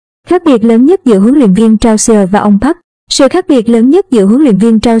Khác biệt lớn nhất giữa huấn luyện viên Troussier và ông Park. Sự khác biệt lớn nhất giữa huấn luyện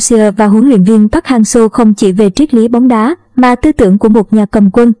viên Troussier và huấn luyện viên Park Hang-seo không chỉ về triết lý bóng đá, mà tư tưởng của một nhà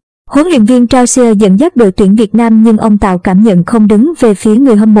cầm quân. Huấn luyện viên Troussier dẫn dắt đội tuyển Việt Nam nhưng ông tạo cảm nhận không đứng về phía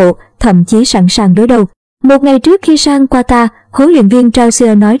người hâm mộ, thậm chí sẵn sàng đối đầu. Một ngày trước khi sang Qatar, huấn luyện viên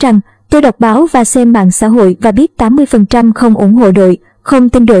Troussier nói rằng, tôi đọc báo và xem mạng xã hội và biết 80% không ủng hộ đội, không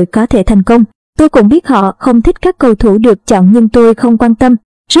tin đội có thể thành công. Tôi cũng biết họ không thích các cầu thủ được chọn nhưng tôi không quan tâm.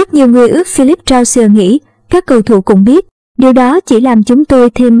 Rất nhiều người ước Philipp Troussier nghĩ, các cầu thủ cũng biết, điều đó chỉ làm chúng tôi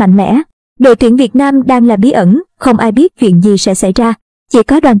thêm mạnh mẽ. Đội tuyển Việt Nam đang là bí ẩn, không ai biết chuyện gì sẽ xảy ra. Chỉ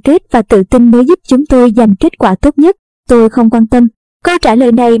có đoàn kết và tự tin mới giúp chúng tôi giành kết quả tốt nhất. Tôi không quan tâm. Câu trả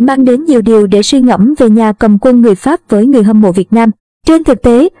lời này mang đến nhiều điều để suy ngẫm về nhà cầm quân người Pháp với người hâm mộ Việt Nam. Trên thực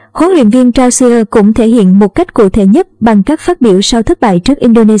tế, huấn luyện viên Troussier cũng thể hiện một cách cụ thể nhất bằng các phát biểu sau thất bại trước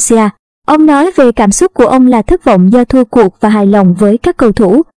Indonesia. Ông nói về cảm xúc của ông là thất vọng do thua cuộc và hài lòng với các cầu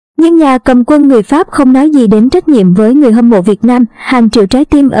thủ. Nhưng nhà cầm quân người Pháp không nói gì đến trách nhiệm với người hâm mộ Việt Nam, hàng triệu trái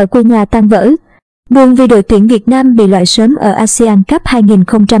tim ở quê nhà tan vỡ. Buồn vì đội tuyển Việt Nam bị loại sớm ở ASEAN Cup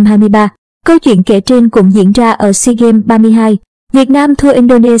 2023. Câu chuyện kể trên cũng diễn ra ở SEA Games 32. Việt Nam thua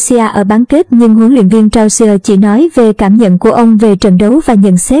Indonesia ở bán kết nhưng huấn luyện viên Troussier chỉ nói về cảm nhận của ông về trận đấu và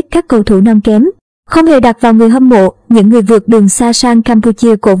nhận xét các cầu thủ non kém. Không hề đặt vào người hâm mộ, những người vượt đường xa sang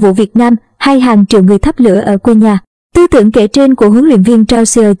Campuchia cổ vũ Việt Nam hay hàng triệu người thắp lửa ở quê nhà. Tư tưởng kể trên của huấn luyện viên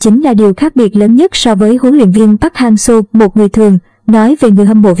Troussier chính là điều khác biệt lớn nhất so với huấn luyện viên Park Hang-seo, một người thường, nói về người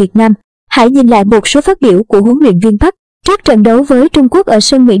hâm mộ Việt Nam. Hãy nhìn lại một số phát biểu của huấn luyện viên Park. Trước trận đấu với Trung Quốc ở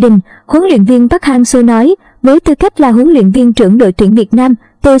sân Mỹ Đình, huấn luyện viên Park Hang-seo nói, với tư cách là huấn luyện viên trưởng đội tuyển Việt Nam,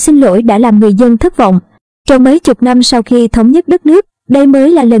 tôi xin lỗi đã làm người dân thất vọng. Trong mấy chục năm sau khi thống nhất đất nước, đây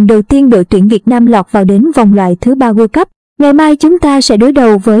mới là lần đầu tiên đội tuyển Việt Nam lọt vào đến vòng loại thứ 3 World Cup. Ngày mai chúng ta sẽ đối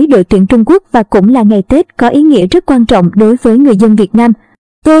đầu với đội tuyển Trung Quốc và cũng là ngày Tết có ý nghĩa rất quan trọng đối với người dân Việt Nam.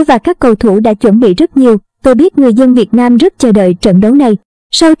 Tôi và các cầu thủ đã chuẩn bị rất nhiều, tôi biết người dân Việt Nam rất chờ đợi trận đấu này.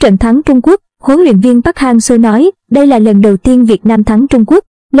 Sau trận thắng Trung Quốc, huấn luyện viên Park Hang-seo nói, đây là lần đầu tiên Việt Nam thắng Trung Quốc,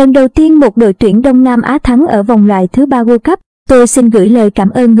 lần đầu tiên một đội tuyển Đông Nam Á thắng ở vòng loại thứ 3 World Cup. Tôi xin gửi lời cảm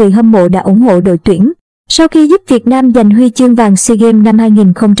ơn người hâm mộ đã ủng hộ đội tuyển. Sau khi giúp Việt Nam giành huy chương vàng SEA Games năm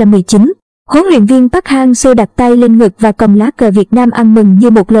 2019, huấn luyện viên Park Hang-seo đặt tay lên ngực và cầm lá cờ Việt Nam ăn mừng như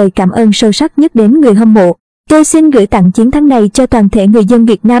một lời cảm ơn sâu sắc nhất đến người hâm mộ. Tôi xin gửi tặng chiến thắng này cho toàn thể người dân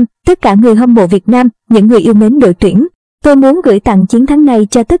Việt Nam, tất cả người hâm mộ Việt Nam, những người yêu mến đội tuyển. Tôi muốn gửi tặng chiến thắng này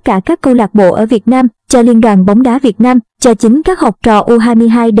cho tất cả các câu lạc bộ ở Việt Nam, cho Liên đoàn bóng đá Việt Nam, cho chính các học trò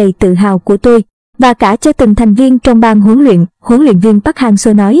U22 đầy tự hào của tôi, và cả cho từng thành viên trong ban huấn luyện viên Park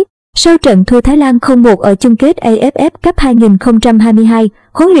Hang-seo nói. Sau trận thua Thái Lan 0-1 ở chung kết AFF Cup 2022,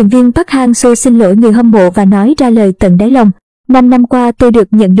 huấn luyện viên Park Hang-seo xin lỗi người hâm mộ và nói ra lời tận đáy lòng. 5 năm qua tôi được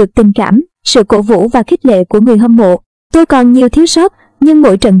nhận được tình cảm, sự cổ vũ và khích lệ của người hâm mộ. Tôi còn nhiều thiếu sót, nhưng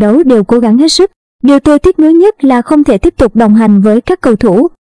mỗi trận đấu đều cố gắng hết sức. Điều tôi tiếc nuối nhất là không thể tiếp tục đồng hành với các cầu thủ.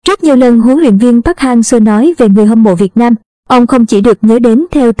 Rất nhiều lần huấn luyện viên Park Hang-seo nói về người hâm mộ Việt Nam. Ông không chỉ được nhớ đến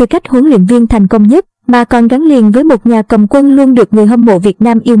theo tư cách huấn luyện viên thành công nhất, mà còn gắn liền với một nhà cầm quân luôn được người hâm mộ Việt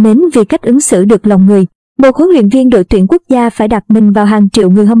Nam yêu mến vì cách ứng xử được lòng người. Một huấn luyện viên đội tuyển quốc gia phải đặt mình vào hàng triệu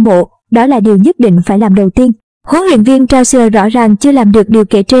người hâm mộ, đó là điều nhất định phải làm đầu tiên. Huấn luyện viên Troussier rõ ràng chưa làm được điều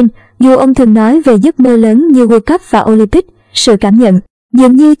kể trên, dù ông thường nói về giấc mơ lớn như World Cup và Olympic. Sự cảm nhận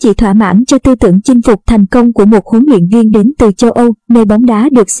dường như chỉ thỏa mãn cho tư tưởng chinh phục thành công của một huấn luyện viên đến từ châu Âu, nơi bóng đá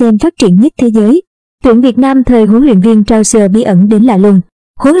được xem phát triển nhất thế giới. Tuyển Việt Nam thời huấn luyện viên Troussier bí ẩn đến lạ lùng.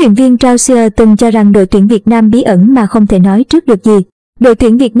 Huấn luyện viên Troussier từng cho rằng đội tuyển Việt Nam bí ẩn mà không thể nói trước được gì. Đội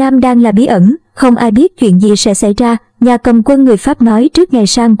tuyển Việt Nam đang là bí ẩn, không ai biết chuyện gì sẽ xảy ra, nhà cầm quân người Pháp nói trước ngày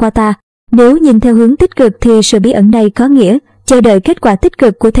sang Qatar. Nếu nhìn theo hướng tích cực thì sự bí ẩn này có nghĩa chờ đợi kết quả tích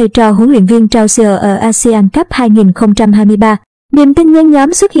cực của thầy trò huấn luyện viên Troussier ở ASEAN Cup 2023. Niềm tin nhen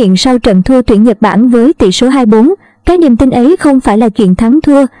nhóm xuất hiện sau trận thua tuyển Nhật Bản với tỷ số 2-4. Cái niềm tin ấy không phải là chuyện thắng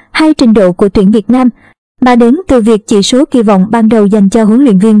thua hay trình độ của tuyển Việt Nam, mà đến từ việc chỉ số kỳ vọng ban đầu dành cho huấn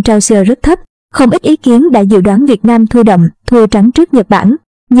luyện viên Troussier rất thấp. Không ít ý kiến đã dự đoán Việt Nam thua đậm, thua trắng trước Nhật Bản.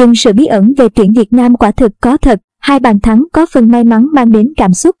 Nhưng sự bí ẩn về tuyển Việt Nam quả thực có thật, hai bàn thắng có phần may mắn mang đến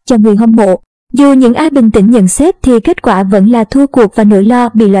cảm xúc cho người hâm mộ. Dù những ai bình tĩnh nhận xét thì kết quả vẫn là thua cuộc và nỗi lo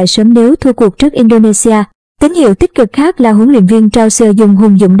bị loại sớm nếu thua cuộc trước Indonesia. Tín hiệu tích cực khác là huấn luyện viên Troussier dùng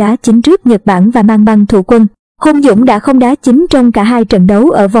Hùng Dũng đá chính trước Nhật Bản và mang băng thủ quân. Hùng Dũng đã không đá chính trong cả hai trận đấu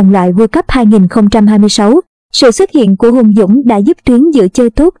ở vòng loại World Cup 2026. Sự xuất hiện của Hùng Dũng đã giúp tuyến giữa chơi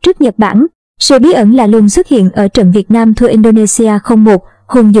tốt trước Nhật Bản. Sự bí ẩn là luôn xuất hiện ở trận Việt Nam thua Indonesia 0-1,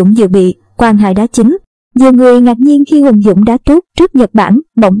 Hùng Dũng dự bị, Quang Hải đá chính. Nhiều người ngạc nhiên khi Hùng Dũng đá tốt trước Nhật Bản,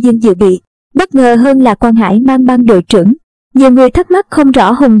 bỗng dưng dự bị. Bất ngờ hơn là Quang Hải mang băng đội trưởng. Nhiều người thắc mắc không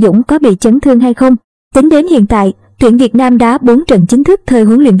rõ Hùng Dũng có bị chấn thương hay không. Tính đến hiện tại, Tuyển Việt Nam đá 4 trận chính thức thời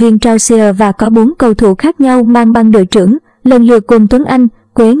huấn luyện viên Troussier và có 4 cầu thủ khác nhau mang băng đội trưởng, lần lượt gồm Tuấn Anh,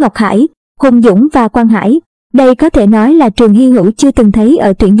 Quế Ngọc Hải, Hùng Dũng và Quang Hải. Đây có thể nói là trường hy hữu chưa từng thấy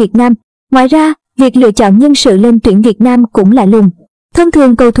ở tuyển Việt Nam. Ngoài ra, việc lựa chọn nhân sự lên tuyển Việt Nam cũng lạ lùng. Thông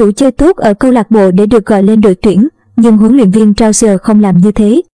thường cầu thủ chơi tốt ở câu lạc bộ để được gọi lên đội tuyển, nhưng huấn luyện viên Troussier không làm như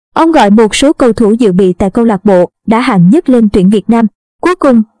thế. Ông gọi một số cầu thủ dự bị tại câu lạc bộ đã hạng nhất lên tuyển Việt Nam. Cuối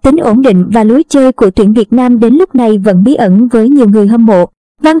cùng, tính ổn định và lối chơi của tuyển Việt Nam đến lúc này vẫn bí ẩn với nhiều người hâm mộ.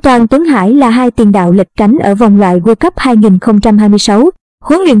 Văn Toàn, Tuấn Hải là hai tiền đạo lệch cánh ở vòng loại World Cup 2026.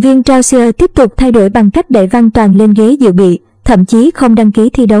 Huấn luyện viên Troussier tiếp tục thay đổi bằng cách đẩy Văn Toàn lên ghế dự bị, thậm chí không đăng ký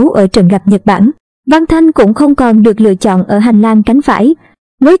thi đấu ở trận gặp Nhật Bản. Văn Thanh cũng không còn được lựa chọn ở hành lang cánh phải.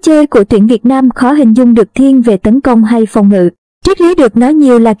 Lối chơi của tuyển Việt Nam khó hình dung được thiên về tấn công hay phòng ngự. Triết lý được nói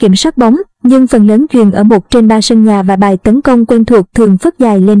nhiều là kiểm soát bóng, nhưng phần lớn truyền ở 1/3 sân nhà và bài tấn công quen thuộc thường phất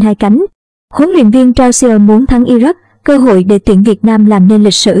dài lên hai cánh. Huấn luyện viên Troussier muốn thắng Iraq, cơ hội để tuyển Việt Nam làm nên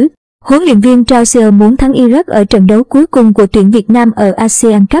lịch sử. Huấn luyện viên Troussier muốn thắng Iraq ở trận đấu cuối cùng của tuyển Việt Nam ở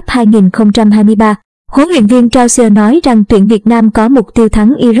ASEAN Cup 2023. Huấn luyện viên Troussier nói rằng tuyển Việt Nam có mục tiêu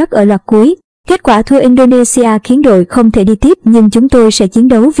thắng Iraq ở loạt cuối. Kết quả thua Indonesia khiến đội không thể đi tiếp, nhưng chúng tôi sẽ chiến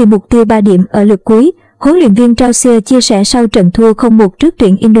đấu vì mục tiêu 3 điểm ở lượt cuối. Huấn luyện viên Troussier chia sẻ sau trận thua 0-1 trước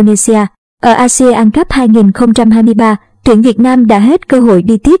tuyển Indonesia. Ở ASEAN Cup 2023, tuyển Việt Nam đã hết cơ hội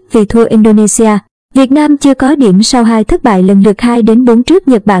đi tiếp vì thua Indonesia. Việt Nam chưa có điểm sau 2 thất bại lần lượt 2-4 trước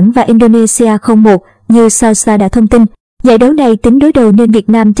Nhật Bản và Indonesia 0-1, như Sousa đã thông tin. Giải đấu này tính đối đầu nên Việt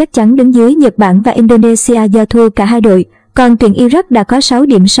Nam chắc chắn đứng dưới Nhật Bản và Indonesia do thua cả hai đội. Còn tuyển Iraq đã có 6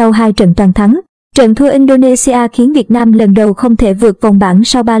 điểm sau 2 trận toàn thắng. Trận thua Indonesia khiến Việt Nam lần đầu không thể vượt vòng bảng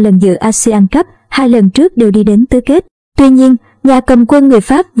sau 3 lần dự ASEAN Cup, 2 lần trước đều đi đến tứ kết. Tuy nhiên, nhà cầm quân người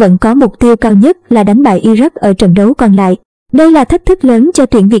Pháp vẫn có mục tiêu cao nhất là đánh bại Iraq ở trận đấu còn lại. Đây là thách thức lớn cho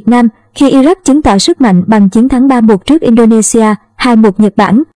tuyển Việt Nam khi Iraq chứng tỏ sức mạnh bằng chiến thắng 3-1 trước Indonesia, 2-1 Nhật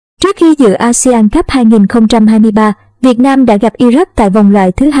Bản. Trước khi dự ASEAN Cup 2023, Việt Nam đã gặp Iraq tại vòng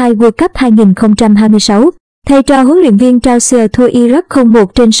loại thứ 2 World Cup 2026. Thầy trò huấn luyện viên Troussier thua Iraq 0-1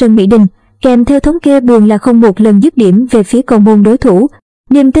 trên sân Mỹ Đình, kèm theo thống kê buồn là 0-1 lần dứt điểm về phía cầu môn đối thủ.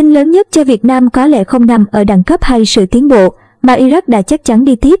 Niềm tin lớn nhất cho Việt Nam có lẽ không nằm ở đẳng cấp hay sự tiến bộ, mà Iraq đã chắc chắn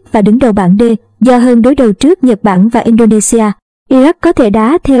đi tiếp và đứng đầu bảng D do hơn đối đầu trước Nhật Bản và Indonesia. Iraq có thể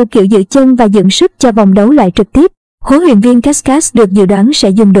đá theo kiểu giữ chân và dưỡng sức cho vòng đấu loại trực tiếp. Huấn luyện viên khac được dự đoán sẽ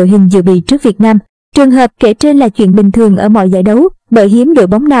dùng đội hình dự bị trước Việt Nam. Trường hợp kể trên là chuyện bình thường ở mọi giải đấu, bởi hiếm đội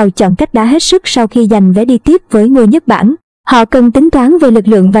bóng nào chọn cách đá hết sức sau khi giành vé đi tiếp với ngôi Nhật Bản. Họ cần tính toán về lực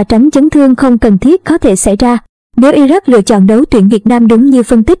lượng và tránh chấn thương không cần thiết có thể xảy ra. Nếu Iraq lựa chọn đấu tuyển Việt Nam đúng như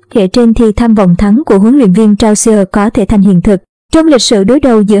phân tích kể trên thì tham vọng thắng của huấn luyện viên Troussier có thể thành hiện thực. Trong lịch sử đối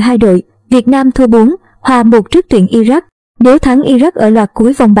đầu giữa hai đội, Việt Nam thua 4, hòa 1 trước tuyển Iraq. Nếu thắng Iraq ở loạt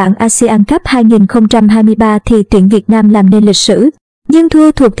cuối vòng bảng ASEAN Cup 2023 thì tuyển Việt Nam làm nên lịch sử. Nhưng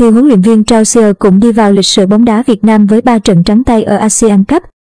thua thuộc thì huấn luyện viên Troussier cũng đi vào lịch sử bóng đá Việt Nam với 3 trận trắng tay ở ASEAN Cup.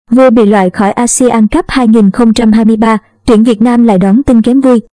 Vừa bị loại khỏi ASEAN Cup 2023, tuyển Việt Nam lại đón tin kém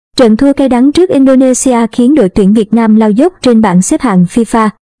vui. Trận thua cay đắng trước Indonesia khiến đội tuyển Việt Nam lao dốc trên bảng xếp hạng FIFA.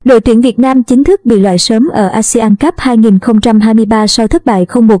 Đội tuyển Việt Nam chính thức bị loại sớm ở ASEAN Cup 2023 sau thất bại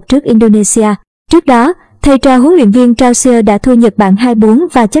 0-1 trước Indonesia. Trước đó, thầy trò huấn luyện viên Troussier đã thua Nhật Bản 2-4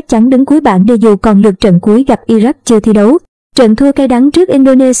 và chắc chắn đứng cuối bảng D dù còn lượt trận cuối gặp Iraq chưa thi đấu. Trận thua cay đắng trước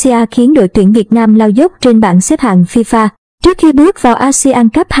Indonesia khiến đội tuyển Việt Nam lao dốc trên bảng xếp hạng FIFA. Trước khi bước vào ASEAN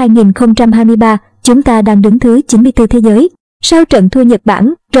Cup 2023, chúng ta đang đứng thứ 94 thế giới. Sau trận thua Nhật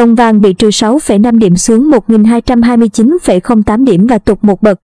Bản, rồng vàng bị trừ 6,5 điểm xuống 1.229,08 điểm và tụt một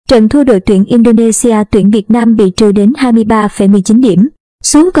bậc. Trận thua đội tuyển Indonesia, tuyển Việt Nam bị trừ đến 23,19 điểm,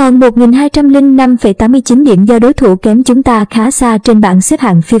 xuống còn 1.205,89 điểm do đối thủ kém chúng ta khá xa trên bảng xếp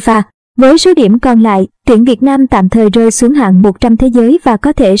hạng FIFA. Với số điểm còn lại, tuyển Việt Nam tạm thời rơi xuống hạng 100 thế giới và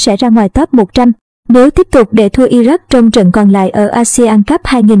có thể sẽ ra ngoài top 100 nếu tiếp tục để thua Iraq trong trận còn lại ở ASEAN Cup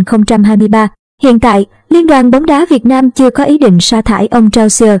 2023. Hiện tại, Liên đoàn bóng đá Việt Nam chưa có ý định sa thải ông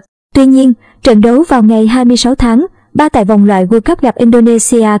Troussier. Tuy nhiên, trận đấu vào ngày 26 tháng 3 tại vòng loại World Cup gặp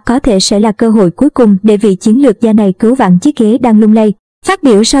Indonesia có thể sẽ là cơ hội cuối cùng để vị chiến lược gia này cứu vãn chiếc ghế đang lung lay. Phát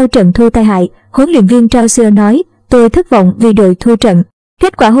biểu sau trận thua tai hại, huấn luyện viên Troussier nói: "Tôi thất vọng vì đội thua trận.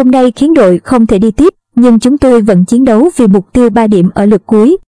 Kết quả hôm nay khiến đội không thể đi tiếp, nhưng chúng tôi vẫn chiến đấu vì mục tiêu 3 điểm ở lượt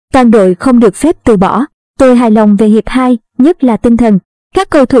cuối. Toàn đội không được phép từ bỏ. Tôi hài lòng về hiệp 2, nhất là tinh thần. Các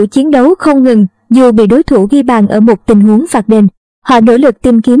cầu thủ chiến đấu không ngừng, dù bị đối thủ ghi bàn ở một tình huống phạt đền. Họ nỗ lực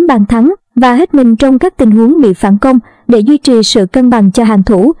tìm kiếm bàn thắng và hết mình trong các tình huống bị phản công để duy trì sự cân bằng cho hàng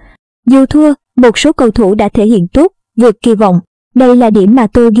thủ. Dù thua, một số cầu thủ đã thể hiện tốt, vượt kỳ vọng. Đây là điểm mà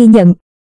tôi ghi nhận.